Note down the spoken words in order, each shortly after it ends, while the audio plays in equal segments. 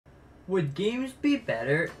Would games be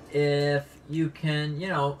better if you can,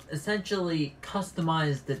 essentially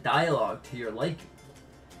customize the dialogue to your liking?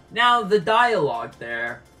 Now, the dialogue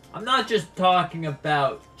there, I'm not just talking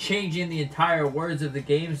about changing the entire words of the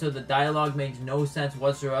game so the dialogue makes no sense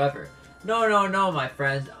whatsoever. No, no, no, my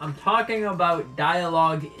friends. I'm talking about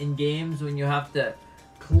dialogue in games when you have to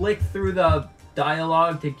click through the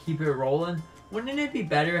dialogue to keep it rolling. Wouldn't it be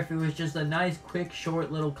better if it was just a nice, quick,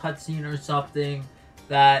 short little cutscene or something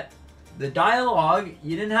that the dialogue,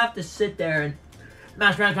 you didn't have to sit there and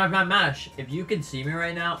mash, mash, mash, mash, mash. If you can see me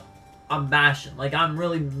right now, I'm mashing. Like, I'm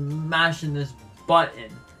really mashing this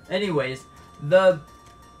button. Anyways, the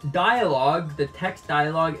dialogue, the text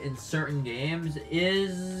dialogue in certain games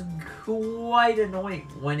is quite annoying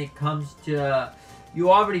when it comes to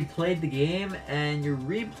you already played the game and you're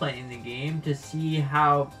replaying the game to see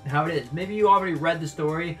how it is. Maybe you already read the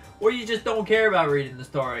story or you just don't care about reading the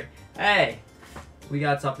story. Hey, we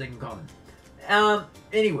got something in common.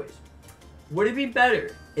 Anyways, would it be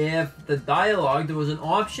better if the dialogue, there was an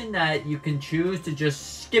option that you can choose to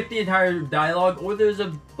just skip the entire dialogue, or there's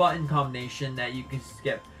a button combination that you can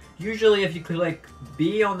skip? Usually if you click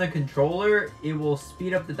B on the controller, it will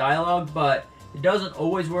speed up the dialogue, but it doesn't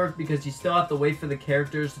always work because you still have to wait for the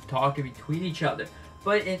characters to talk in between each other.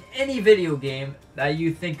 But in any video game that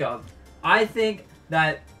you think of, I think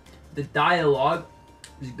that the dialogue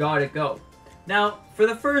has gotta go. Now, for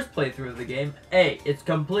the first playthrough of the game, it's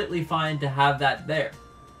completely fine to have that there.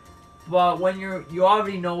 But when you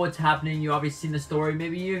already know what's happening, you already seen the story,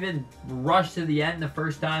 maybe you even rushed to the end the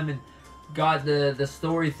first time and got the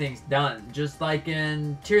story things done. Just like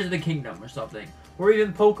in Tears of the Kingdom or something. Or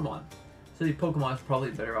even Pokemon. So the Pokemon is probably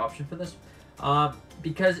a better option for this.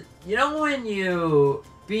 Because, when you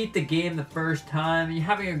beat the game the first time, you're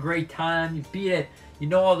having a great time, you beat it, you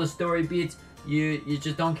know all the story beats, you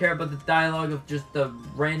just don't care about the dialogue of just the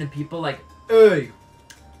random people like, hey,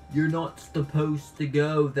 you're not supposed to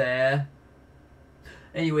go there.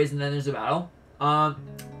 Anyways, and then there's a battle. I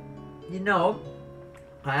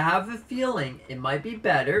have a feeling it might be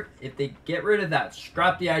better if they get rid of that,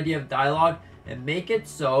 scrap the idea of dialogue, and make it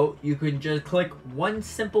so you can just click one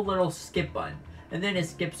simple little skip button, and then it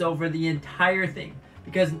skips over the entire thing.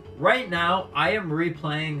 Because right now, I am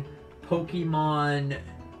replaying Pokemon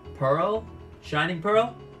Pearl? Shining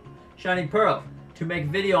Pearl? Shining Pearl. To make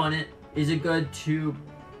video on it, is it good to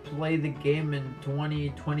play the game in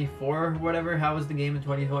 2024 or whatever? How was the game in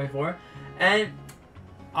 2024? And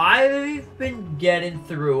I've been getting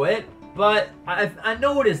through it, but I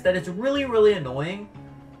noticed that it's really, really annoying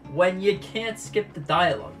when you can't skip the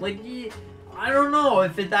dialogue. Like, I don't know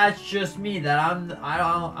if that's just me, that I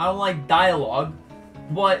don't like dialogue,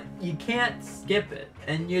 but you can't skip it,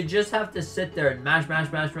 and you just have to sit there and mash,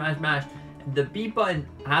 mash, mash, mash, mash. The B button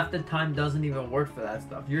half the time doesn't even work for that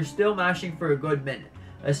stuff. You're still mashing for a good minute,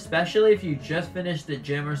 especially if you just finished the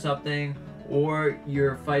gym or something, or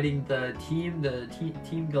you're fighting the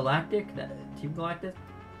Team Galactic.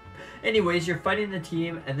 Anyways, you're fighting the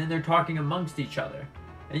team, and then they're talking amongst each other,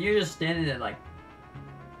 and you're just standing there like,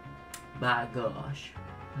 my gosh.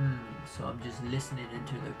 So I'm just listening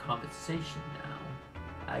into the conversation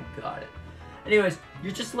now. I got it. Anyways,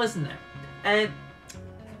 you're just listening there, and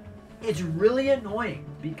it's really annoying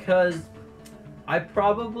because I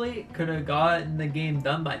probably could have gotten the game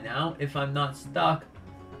done by now if I'm not stuck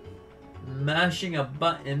mashing a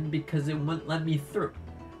button because it wouldn't let me through.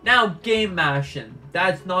 Now, game mashing,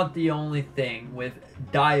 that's not the only thing with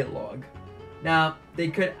dialogue. Now, they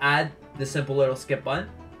could add the simple little skip button,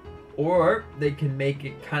 or they can make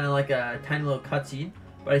it kind of like a tiny little cutscene,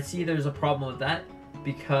 but I see there's a problem with that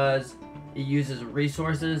because it uses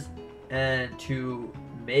resources and to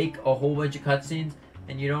make a whole bunch of cutscenes,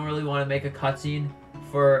 and you don't really want to make a cutscene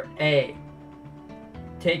for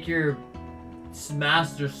take your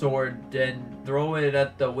Master Sword and throw it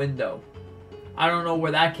at the window. I don't know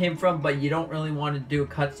where that came from, but you don't really want to do a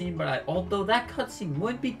cutscene. But although that cutscene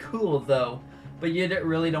would be cool though, but you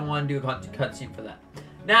really don't want to do a cutscene for that.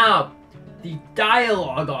 Now, the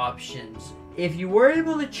dialogue options, if you were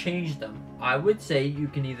able to change them, I would say you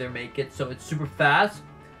can either make it so it's super fast,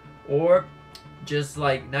 or just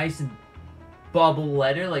like nice and bubble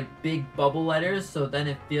letter, like big bubble letters, so then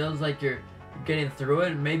it feels like you're getting through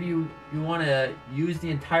it. Maybe you want to use the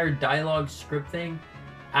entire dialogue script thing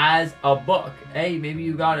as a book. Maybe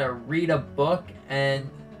you gotta read a book and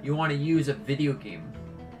you want to use a video game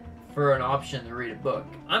for an option to read a book.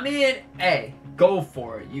 I mean, go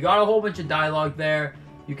for it. You got a whole bunch of dialogue there.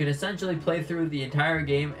 You can essentially play through the entire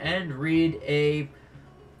game and read a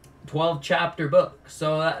 12 chapter book.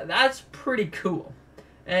 So that's pretty cool.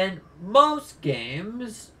 And most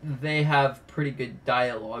games, they have pretty good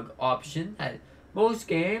dialogue option. At most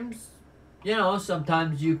games, you know,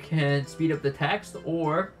 sometimes you can speed up the text,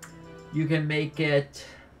 or you can make it,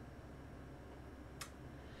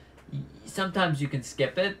 sometimes you can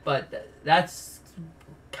skip it, but that's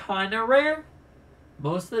kind of rare.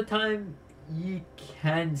 Most of the time, you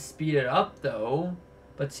can speed it up though,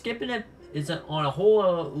 but skipping it is on a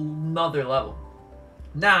whole another level.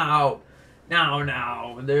 Now,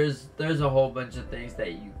 there's a whole bunch of things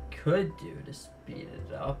that you could do to speed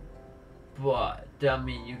it up, but I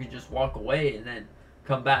mean, you could just walk away and then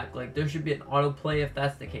come back. Like, there should be an autoplay if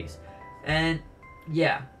that's the case. And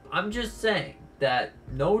yeah, I'm just saying that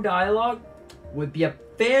no dialogue would be a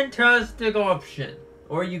fantastic option.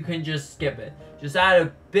 Or you can just skip it. Just add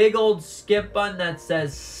a big old skip button that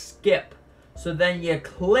says skip. So then you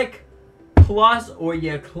click plus, or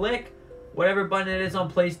you click whatever button it is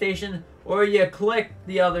on PlayStation, or you click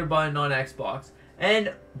the other button on Xbox.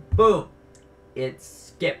 And boom, it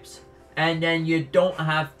skips. And then you don't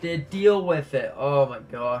have to deal with it. Oh my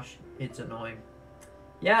gosh, it's annoying.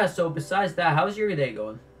 Yeah, so besides that, how's your day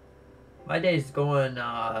going? My day's going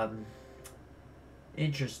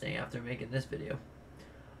interesting after making this video.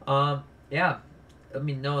 Yeah, let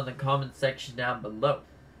me know in the comment section down below.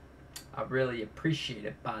 I really appreciate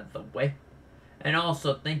it, by the way. And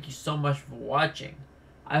also, thank you so much for watching.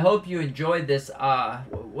 I hope you enjoyed this,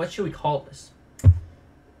 what should we call this?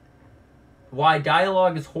 Why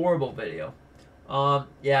dialogue is horrible video.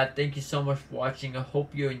 Yeah, thank you so much for watching. I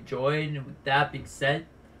hope you enjoyed. And with that being said,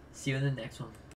 see you in the next one.